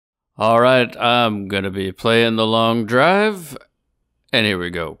Alright, I'm gonna be playing the long drive, and here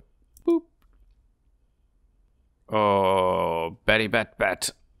we go. Boop. Oh, batty bat bat.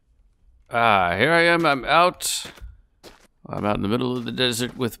 Here I am, I'm out. I'm out in the middle of the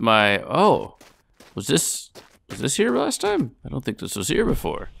desert with my, was this here last time? I don't think this was here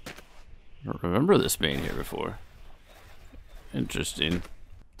before. I don't remember this being here before. Interesting.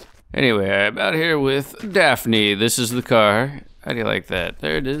 Anyway, I'm out here with Daphne. This is the car. How do you like that?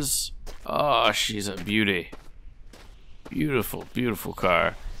 There it is. Oh, she's a beauty. Beautiful, beautiful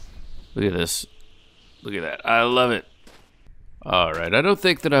car. Look at this. Look at that. I love it. Alright, I don't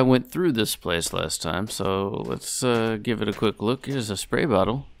think that I went through this place last time, so let's give it a quick look. Here's a spray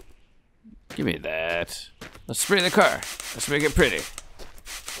bottle. Give me that. Let's spray the car. Let's make it pretty.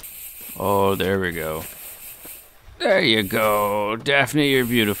 Oh, there we go. There you go. Daphne, you're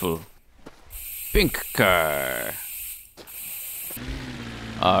beautiful. Pink car.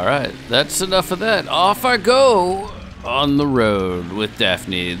 Alright, that's enough of that. Off I go on the road with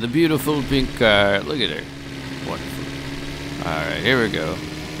Daphne, the beautiful pink car. Look at her. Wonderful. Alright, here we go.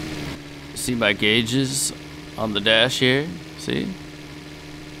 See my gauges on the dash here? See?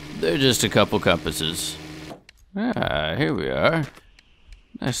 They're just a couple compasses. Here we are.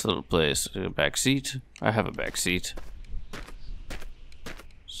 Nice little place. Back seat. I have a back seat.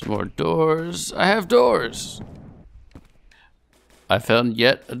 Some more doors. I have doors. I found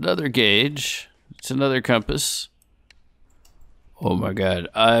yet another gauge. It's another compass. Oh my god.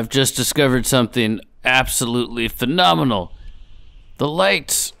 I've just discovered something absolutely phenomenal. The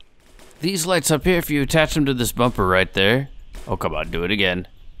lights. These lights up here, if you attach them to this bumper right there. Oh, come on. Do it again.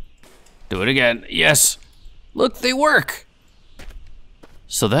 Do it again. Yes. Look, they work.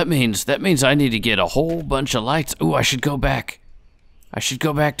 So that means I need to get a whole bunch of lights. Ooh, I should go back. I should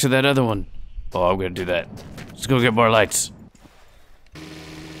go back to that other one. Oh, I'm gonna do that. Let's go get more lights.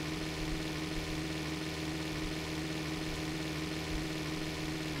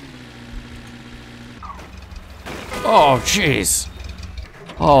 Oh, jeez.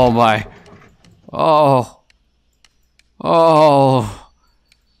 Oh, my. Oh. Oh.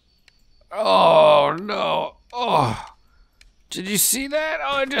 Oh, no. Oh. Did you see that?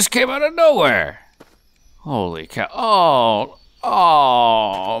 Oh, it just came out of nowhere. Holy cow. Oh.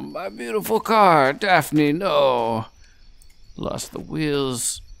 Oh, my beautiful car. Daphne, no. Lost the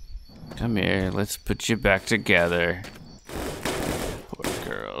wheels. Come here. Let's put you back together. Poor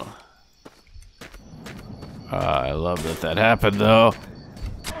girl. I love that happened, though.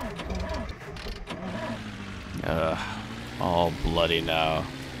 All bloody now.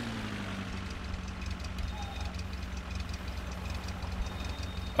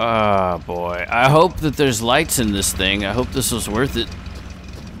 Ah, boy. I hope that there's lights in this thing. I hope this was worth it.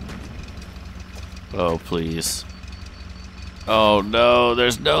 Oh, please. Oh, no.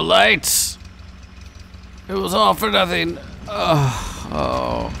 There's no lights. It was all for nothing.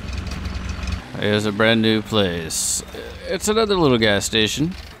 Oh. Here's a brand new place. It's another little gas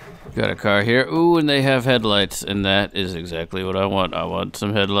station. Got a car here. Ooh, and they have headlights, and that is exactly what I want. I want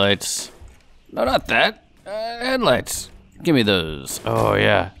some headlights. No, not that. Headlights. Give me those. Oh,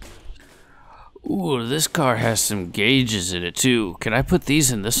 yeah. Ooh, this car has some gauges in it, too. Can I put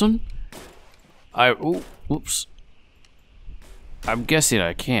these in this one? Oops. I'm guessing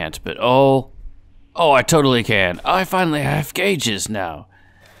I can't, but oh, I totally can. I finally have gauges now.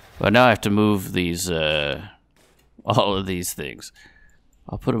 But now I have to move these, all of these things.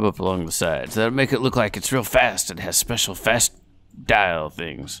 I'll put them up along the sides. That'll make it look like it's real fast and has special fast dial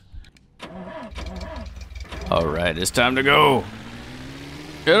things. Alright, it's time to go.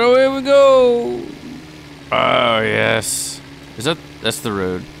 And away we go. Oh, yes. That's the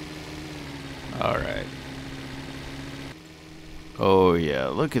road. Alright. Oh, yeah,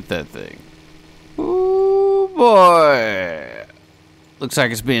 look at that thing. Ooh, boy. Looks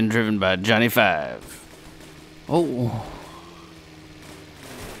like it's being driven by Johnny Five. Oh.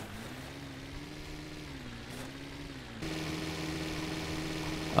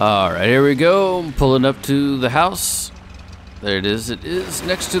 Alright, here we go. I'm pulling up to the house. There it is. It is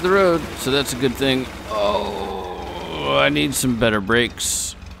next to the road, so that's a good thing. Oh, I need some better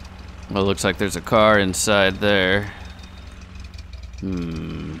brakes. Well, it looks like there's a car inside there.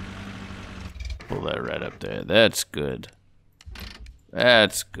 Pull that right up there. That's good.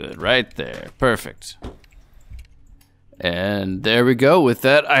 That's good. Right there. Perfect. And there we go. With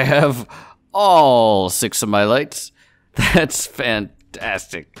that, I have all 6 of my lights. That's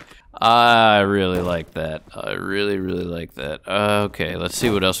fantastic. I really like that. I really, really like that. Okay, let's see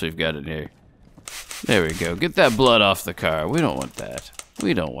what else we've got in here. There we go. Get that blood off the car. We don't want that.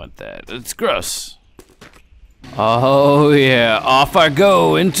 We don't want that. It's gross. Oh yeah, off I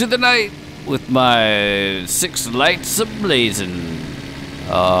go into the night with my 6 lights a-blazing.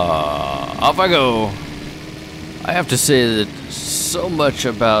 Off I go. I have to say that so much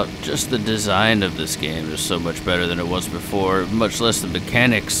about just the design of this game is so much better than it was before, much less the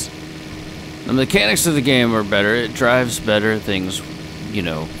mechanics. The mechanics of the game are better, it drives better, things, you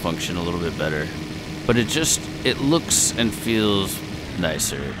know, function a little bit better. But it looks and feels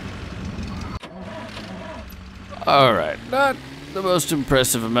nicer. Alright, not the most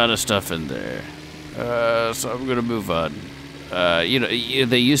impressive amount of stuff in there. So I'm gonna move on. You know,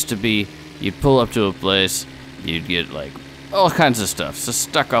 they used to be, you'd pull up to a place, you'd get like all kinds of stuff, so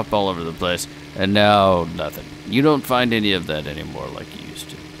stuck up all over the place, and now nothing. You don't find any of that anymore like you used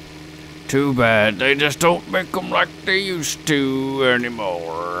to. Too bad, they just don't make them like they used to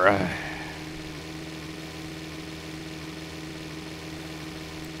anymore.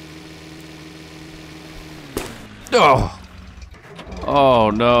 Oh! Oh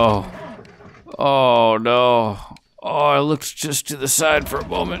no. Oh no. Oh, I looked just to the side for a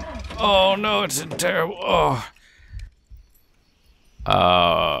moment. Oh no, it's terrible. Oh.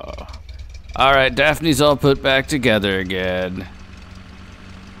 Alright, Daphne's all put back together again.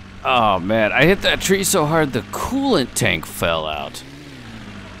 Oh man, I hit that tree so hard the coolant tank fell out.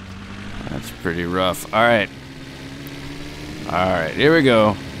 That's pretty rough. Alright. Alright, here we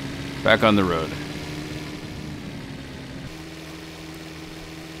go. Back on the road.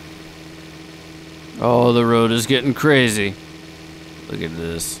 Oh, the road is getting crazy. Look at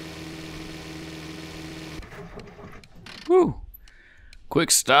this. Whew. Quick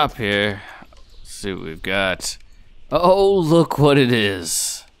stop here. Let's see what we've got. Oh, look what it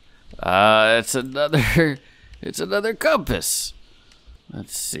is. It's another compass.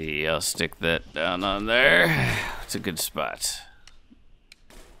 Let's see, I'll stick that down on there. It's a good spot.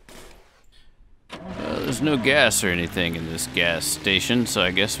 There's no gas or anything in this gas station, so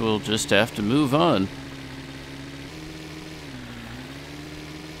I guess we'll just have to move on.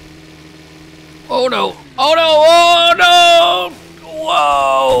 Oh no! Oh no! Oh no!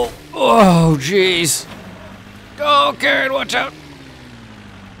 Whoa! Oh jeez! Oh, Karen, watch out!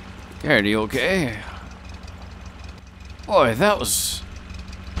 Karen, you okay? Boy, that was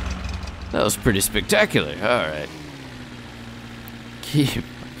pretty spectacular. All right, keep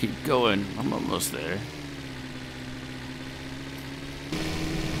going. I'm almost there.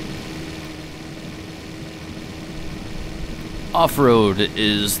 Off-road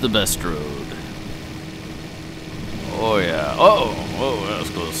is the best road. Oh yeah. Oh, whoa, that was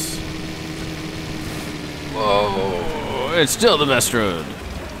close. Whoa, it's still the best road.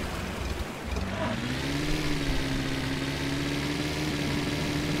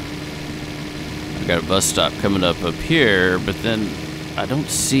 I got a bus stop coming up here, but then I don't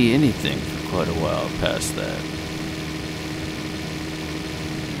see anything for quite a while past that.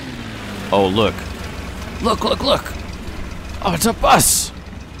 Oh, look. Look, look, look. Oh, it's a bus.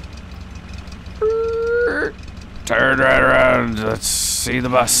 Turn right around. Let's see the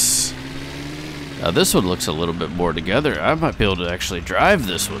bus. Now, this one looks a little bit more together. I might be able to actually drive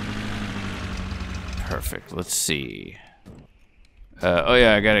this one. Perfect. Let's see. Oh,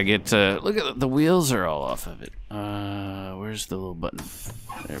 yeah, I gotta get look at the wheels are all off of it. Where's the little button?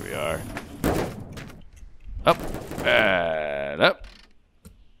 There we are. Up and up.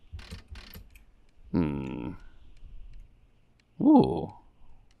 Ooh.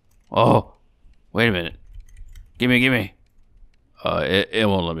 Oh, wait a minute. Gimme. It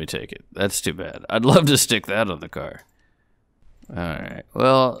won't let me take it. That's too bad. I'd love to stick that on the car. Alright,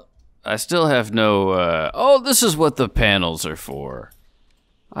 well, I still have no, oh, this is what the panels are for.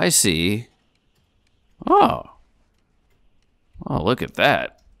 I see. Oh. Oh, look at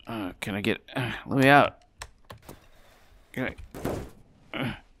that. Can I get, let me out. Can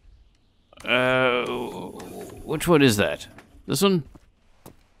I, which one is that? This one?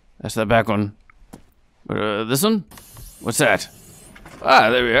 That's the back one. This one? What's that? Ah,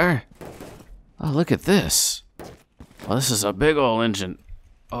 there we are. Oh, look at this. Oh, this is a big old engine.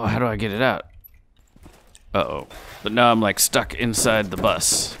 Oh, how do I get it out? Uh-oh. But now I'm like stuck inside the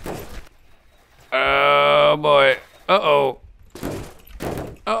bus. Oh, boy. Uh-oh.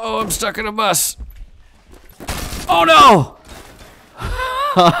 Uh-oh, I'm stuck in a bus. Oh, no!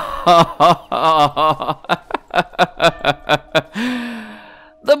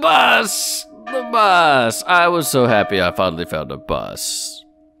 The bus! The bus! I was so happy I finally found a bus.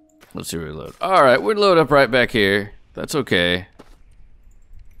 Let's see, reload. Alright, we load up right back here. That's okay.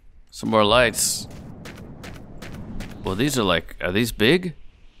 Some more lights. Well, these are like, are these big?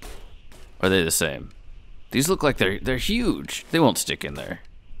 Or are they the same? These look like they're huge. They won't stick in there.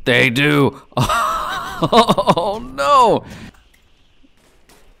 They do. Oh, no.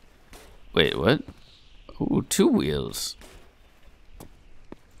 Wait, what? Ooh, 2 wheels.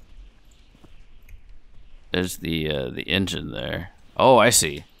 There's the engine there. Oh, I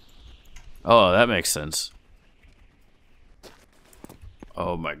see. Oh, that makes sense.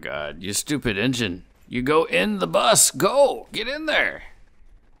 Oh my god, you stupid engine. You go in the bus. Go! Get in there!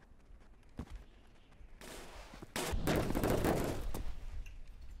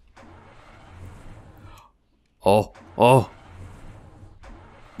 Oh, oh.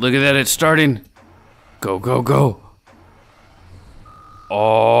 Look at that, it's starting. Go, go, go.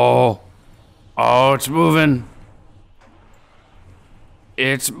 Oh. Oh, it's moving.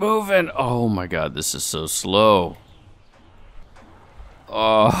 It's moving. Oh my god, this is so slow.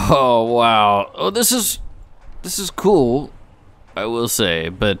 Oh, wow. Oh, this is cool, I will say,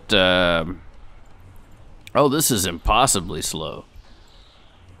 but oh, this is impossibly slow.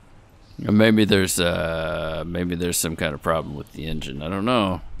 Maybe there's some kind of problem with the engine. I don't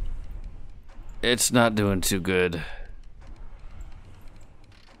know. It's not doing too good.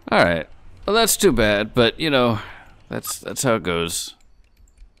 All right. Well, that's too bad, but you know, that's how it goes.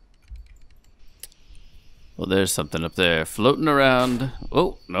 Well, there's something up there floating around.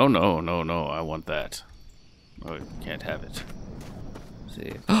 Oh, no, no, no, no. I want that. Oh, can't have it. Let's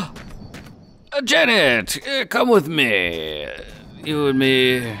see. Janet, come with me. You and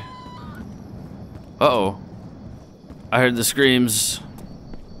me. Uh-oh. I heard the screams.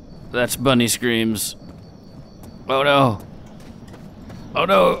 That's bunny screams. Oh, no. Oh,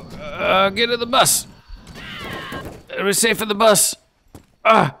 no. Get in the bus. Are we safe in the bus?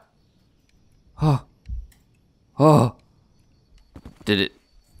 Ah. Oh. Oh. Did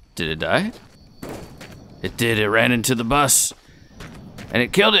it die? It did. It ran into the bus. And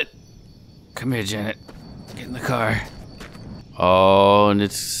it killed it. Come here, Janet. Get in the car. Oh, and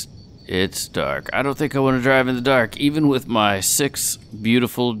it's dark. I don't think I want to drive in the dark, even with my 6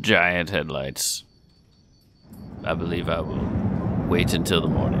 beautiful giant headlights. I believe I will wait until the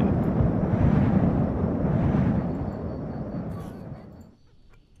morning.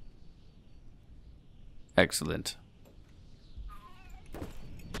 Excellent.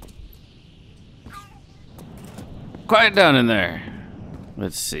 Quiet down in there.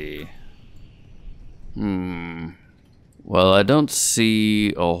 Let's see. Well, I don't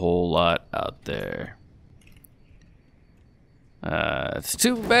see a whole lot out there. It's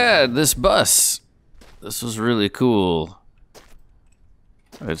too bad, this bus. This was really cool.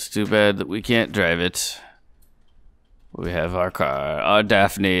 It's too bad that we can't drive it. We have our car, our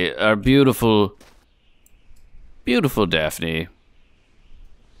Daphne, our beautiful, beautiful Daphne.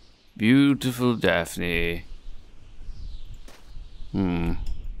 Beautiful Daphne. Will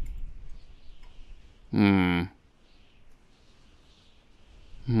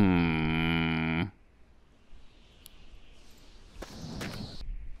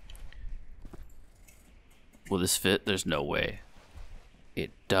this fit? There's no way.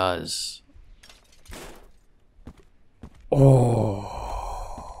 It does. Oh.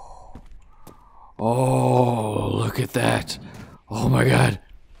 Oh, look at that. Oh my god.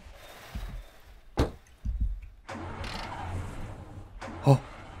 Oh.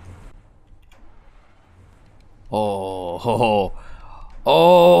 Oh.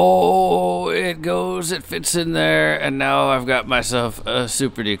 Oh, it goes, it fits in there, and now I've got myself a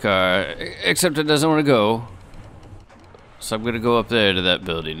Super D car. Except it doesn't want to go. So I'm gonna go up there to that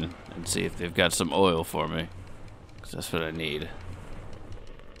building and see if they've got some oil for me. Because that's what I need.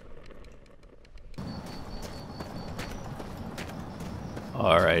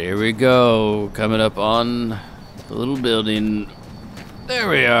 Alright, here we go. Coming up on the little building. There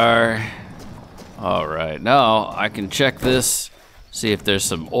we are. Alright, now I can check this, see if there's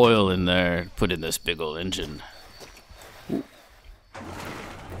some oil in there, put in this big old engine. Ooh.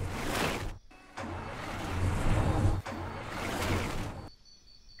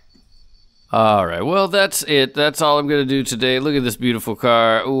 Alright, well that's it. That's all I'm going to do today. Look at this beautiful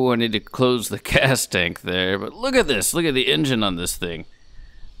car. Ooh, I need to close the gas tank there. But look at this. Look at the engine on this thing.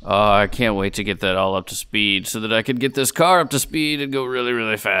 Oh, I can't wait to get that all up to speed so that I can get this car up to speed and go really,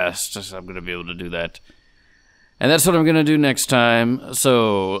 really fast. So I'm going to be able to do that. And that's what I'm going to do next time.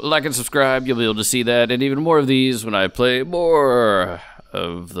 So like and subscribe. You'll be able to see that and even more of these when I play more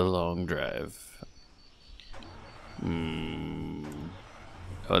of The Long Drive.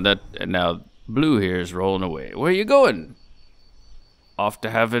 Oh, and now Blue here is rolling away. Where are you going? Off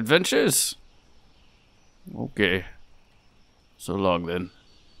to have adventures? Okay. So long then.